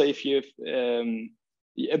 And also if you,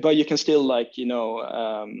 but you can still like, you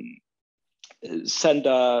know, send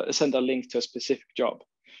a link to a specific job.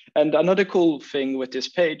 And another cool thing with this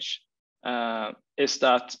page is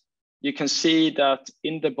that you can see that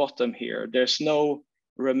in the bottom here, there's no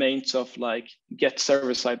remains of like get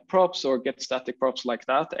server-side props or get static props like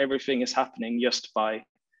that. Everything is happening just by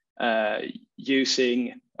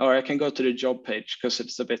using, or I can go to the job page because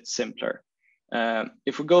it's a bit simpler.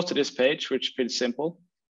 If we go to this page, which is pretty simple,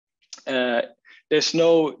 there's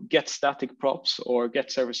no get static props or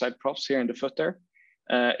get server-side props here in the footer.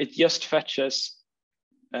 It just fetches,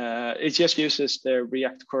 it just uses the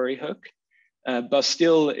React query hook. But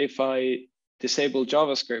still, if I disable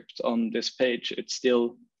JavaScript on this page, it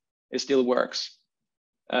still works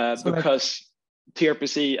because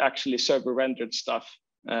tRPC actually server rendered stuff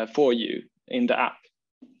for you in the app.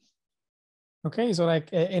 Okay, so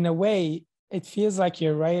like in a way, it feels like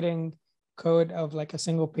you're writing code of like a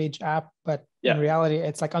single page app, but in reality,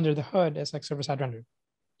 it's like under the hood, it's like server-side rendered.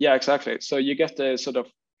 Yeah, exactly. So you get the sort of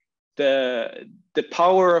the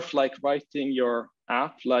power of like writing your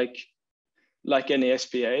app like any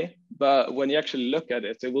SPA, but when you actually look at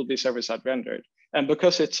it, it will be server-side rendered. And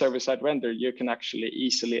because it's server-side rendered, you can actually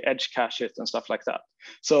easily edge cache it and stuff like that.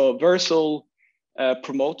 So Vercel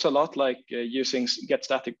promotes a lot like using get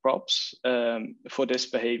static props for this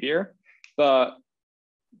behavior, but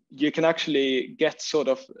you can actually get sort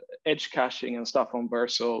of edge caching and stuff on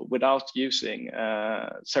Vercel without using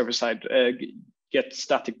server-side get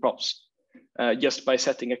static props, just by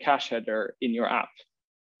setting a cache header in your app.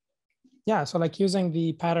 Yeah, so like using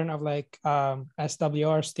the pattern of like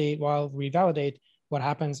SWR state while revalidate, what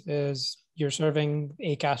happens is you're serving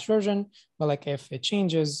a cache version, but like if it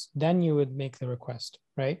changes, then you would make the request,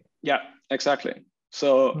 right? Yeah, exactly.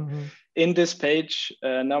 So in this page,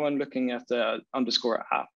 now I'm looking at the underscore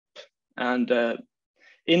app. And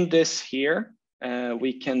in this here,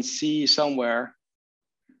 we can see somewhere,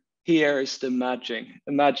 here is the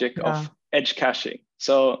magic of edge caching.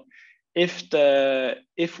 So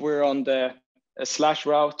if we're on the slash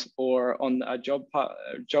route or on a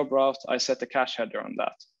job route, I set a cache header on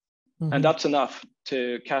that. And that's enough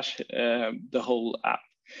to cache the whole app.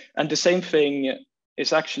 And the same thing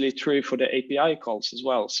is actually true for the API calls as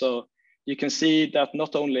well. So you can see that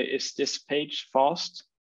not only is this page fast,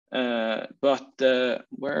 but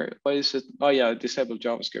where is it? Oh yeah, disable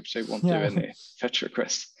JavaScript, so it won't do any fetch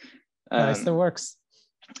requests. It still works.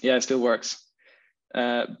 Yeah, it still works.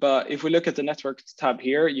 But if we look at the network tab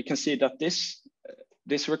here, you can see that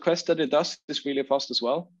this request that it does is really fast as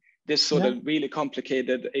well. this sort of really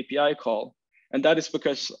complicated API call. And that is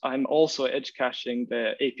because I'm also edge caching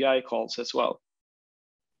the API calls as well.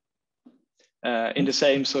 In the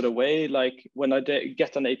same sort of way, like when I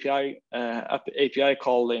get an API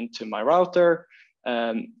call into my router,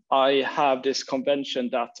 I have this convention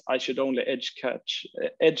that I should only edge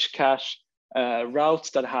cache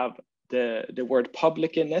routes that have the word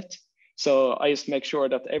public in it. So I just make sure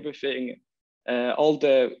that everything, all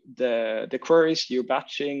the queries you're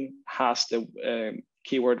batching has the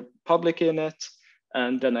keyword public in it,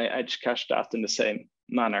 and then I edge cache that in the same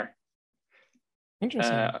manner.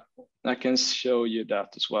 Interesting. I can show you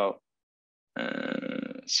that as well.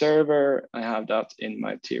 Server, I have that in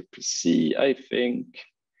my tRPC, I think.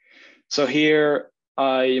 So here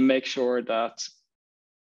I make sure that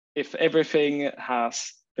if everything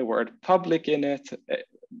has the word public in it,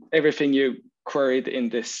 everything you queried in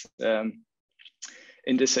this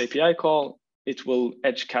API call, it will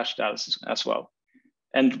edge cache that as well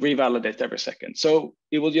and revalidate every second. So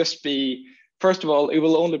it will just be, first of all, it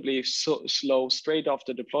will only be slow straight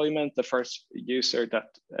after deployment, the first user that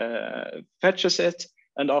fetches it.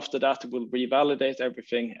 And after that, it will revalidate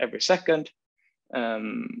everything every second.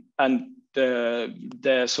 And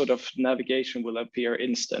the sort of navigation will appear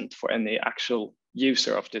instant for any actual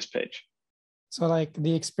user of this page. So like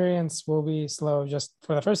the experience will be slow just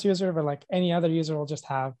for the first user, but like any other user will just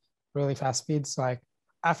have really fast speeds. So like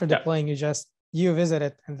after deploying, you visit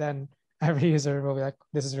it, and then every user will be like,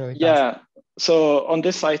 this is really fast. Yeah. So on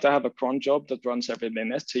this site, I have a cron job that runs every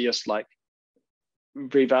minute to just like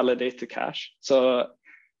revalidate the cache. So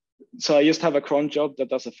I just have a cron job that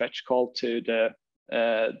does a fetch call to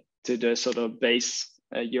the sort of base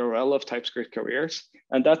URL of TypeScript careers.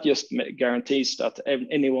 And that just guarantees that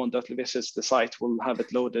anyone that visits the site will have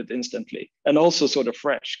it loaded instantly, and also sort of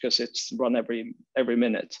fresh because it's run every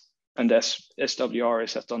minute. And SWR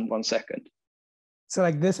is set on 1 second. So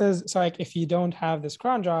like this is, so like if you don't have this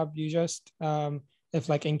cron job, you just, if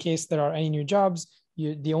like in case there are any new jobs,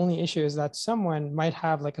 the only issue is that someone might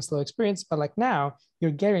have like a slow experience, but like now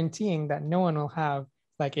you're guaranteeing that no one will have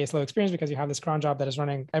like a slow experience because you have this cron job that is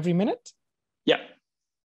running every minute. Yeah,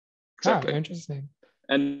 exactly. Oh, interesting.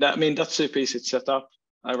 And I mean, that's super easy to set up.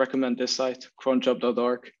 I recommend this site,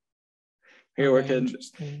 cronjob.org. Here we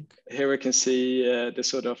can see the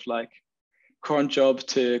sort of like cron job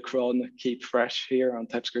to cron keep fresh here on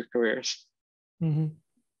TypeScript careers. Mm-hmm.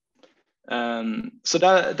 So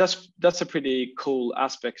that's a pretty cool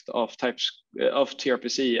aspect of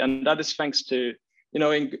tRPC, and that is thanks to, you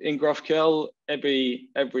know, in GraphQL every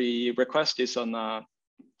request is on a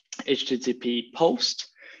HTTP post,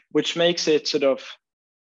 which makes it sort of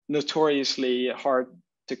notoriously hard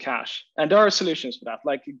to cache. And there are solutions for that,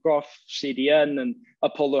 like Graph CDN and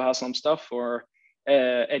Apollo has some stuff for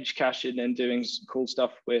edge caching and doing cool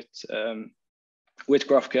stuff with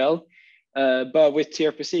GraphQL. But with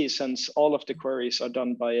tRPC, since all of the queries are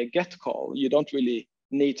done by a GET call, you don't really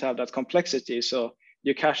need to have that complexity. So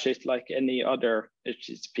you cache it like any other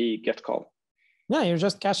HTTP GET call. Yeah, you're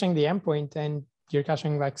just caching the endpoint, and you're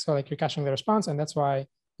caching you're caching the response, and that's why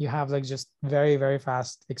you have like just very, very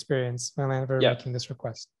fast experience whenever making this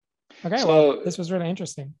request. Okay, so, well, this was really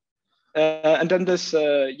interesting. And then this,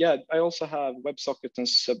 I also have WebSocket and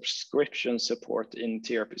subscription support in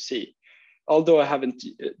tRPC. Although I haven't,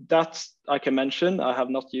 that I can mention, I have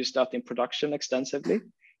not used that in production extensively,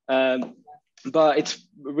 but it's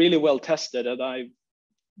really well tested. And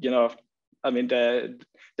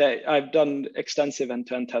I've done extensive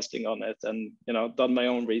end-to-end testing on it, and done my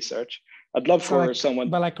own research. I'd love for someone.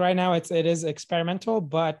 But like right now, it is experimental,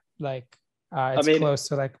 but like it's close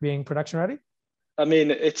to like being production ready. I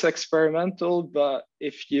mean, it's experimental, but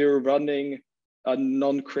if you're running a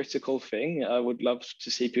non-critical thing, I would love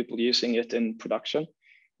to see people using it in production,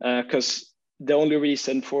 because the only way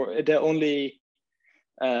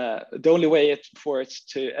for it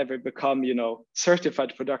to ever become,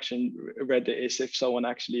 certified production ready is if someone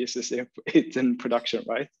actually uses it in production,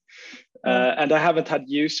 right? And I haven't had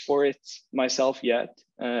use for it myself yet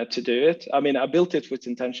to do it. I mean, I built it with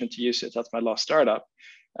intention to use it at my last startup,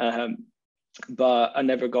 but I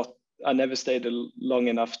never stayed long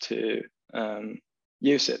enough to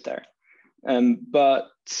use it there. But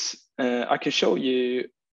I can show you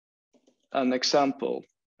an example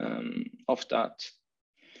of that.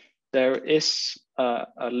 There is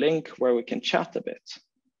a link where we can chat a bit.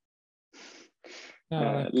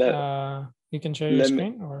 You can share your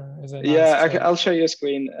screen, or is it? I'll show you a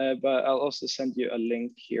screen, but I'll also send you a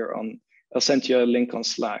link here I'll send you a link on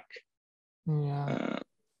Slack. Yeah.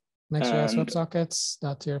 Next.js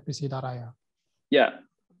websockets.trpc.io. Yeah.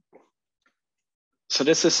 So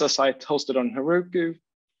this is a site hosted on Heroku.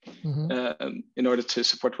 in order to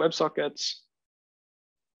support WebSockets.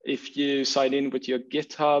 If you sign in with your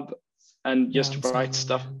GitHub and just write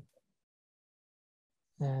stuff.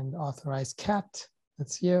 And authorize cat,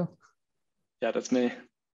 that's you. Yeah, that's me.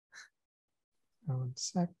 1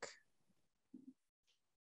 sec.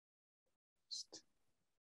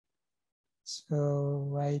 So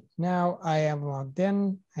right now I am logged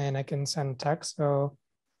in and I can send text. So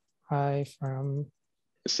hi from.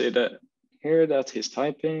 See that here that he's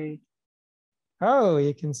typing. Oh,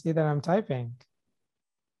 you can see that I'm typing.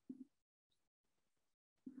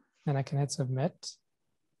 And I can hit submit.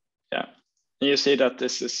 Yeah, and you see that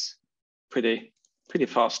this is pretty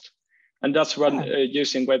fast. And that's run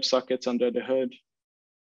using WebSockets under the hood.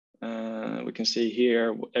 We can see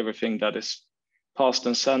here everything that is passed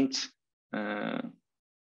and sent.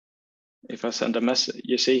 If I send a message,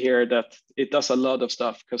 you see here that it does a lot of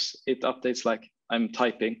stuff because it updates like I'm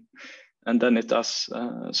typing, and then it does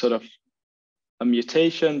sort of a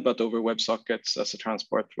mutation, but over WebSockets as a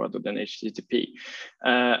transport rather than HTTP.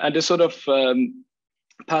 And the sort of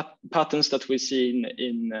patterns that we see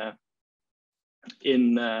in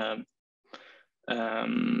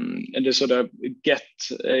the sort of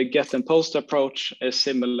get and post approach is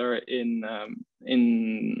similar in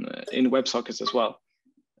WebSockets as well.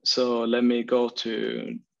 So let me go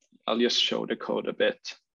to, I'll just show the code a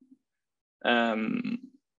bit.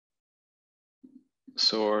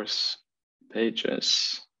 Source,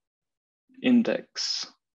 pages, index.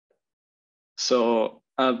 So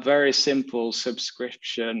a very simple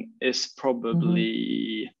subscription is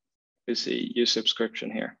probably, you see, use subscription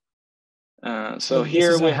here. So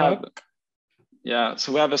here we have,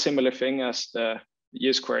 so we have a similar thing as the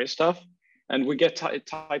use query stuff. And we get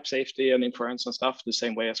type safety and inference and stuff the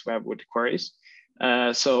same way as we have with queries.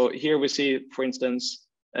 So here we see, for instance,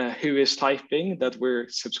 who is typing that we're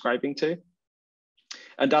subscribing to.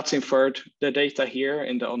 And that's inferred. The data here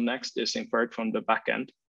in the on next is inferred from the backend.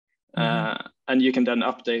 And you can then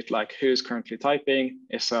update like who is currently typing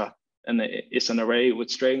is an array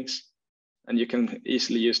with strings. And you can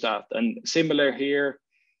easily use that. And similar here,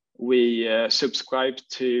 we subscribe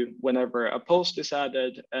to whenever a post is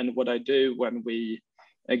added. And what I do when we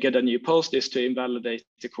get a new post is to invalidate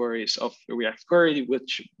the queries of the React query,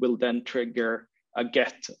 which will then trigger a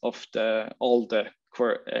get of all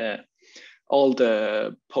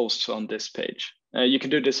the posts on this page. You can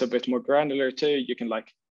do this a bit more granular too. You can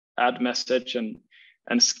like add message and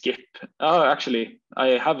skip. Oh, actually,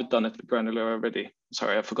 I haven't done it granular already.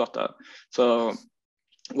 Sorry, I forgot that. So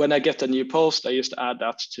when I get a new post, I just add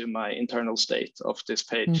that to my internal state of this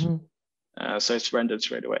page. So it's rendered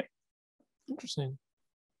straight away. Interesting.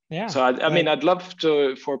 Yeah. So I mean, I'd love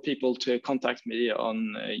for people to contact me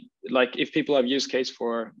on like if people have use case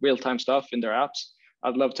for real-time stuff in their apps,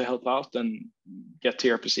 I'd love to help out and get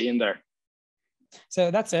tRPC in there.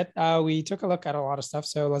 So that's it. We took a look at a lot of stuff.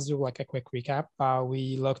 So let's do like a quick recap.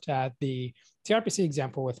 We looked at the tRPC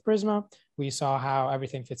example with Prisma. We saw how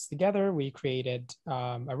everything fits together. We created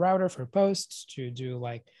a router for posts to do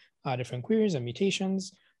like different queries and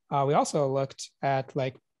mutations. We also looked at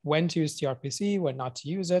like when to use tRPC, when not to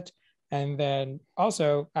use it. And then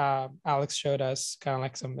also Alex showed us kind of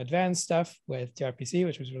like some advanced stuff with tRPC,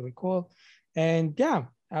 which was really cool. And yeah,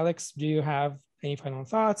 Alex, do you have any final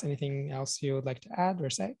thoughts? Anything else you would like to add or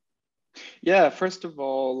say? Yeah, first of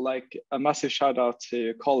all, like a massive shout out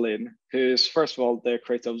to Colin, who's first of all the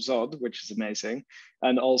creator of Zod, which is amazing.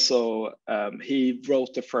 And also he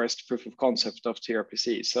wrote the first proof of concept of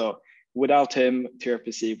tRPC. So without him,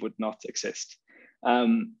 tRPC would not exist.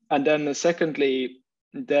 And then secondly,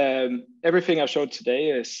 everything I showed today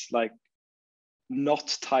is like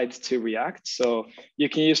not tied to React. So you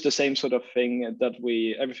can use the same sort of thing that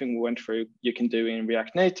everything we went through, you can do in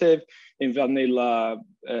React Native, in vanilla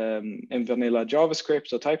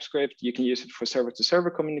JavaScript or TypeScript. You can use it for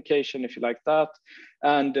server-to-server communication if you like that.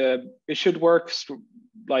 And it should work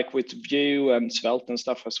like with Vue and Svelte and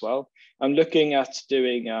stuff as well. I'm looking at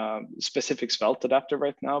doing a specific Svelte adapter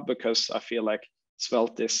right now because I feel like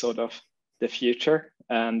Svelte is sort of the future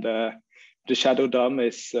and the Shadow DOM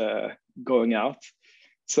is going out.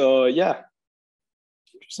 So yeah.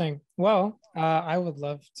 Interesting. Well, I would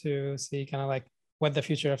love to see kind of like what the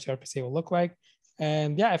future of tRPC will look like.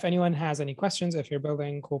 And yeah, if anyone has any questions, if you're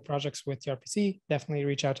building cool projects with tRPC, definitely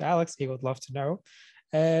reach out to Alex. He would love to know.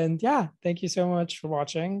 And yeah, thank you so much for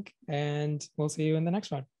watching and we'll see you in the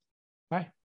next one. Bye.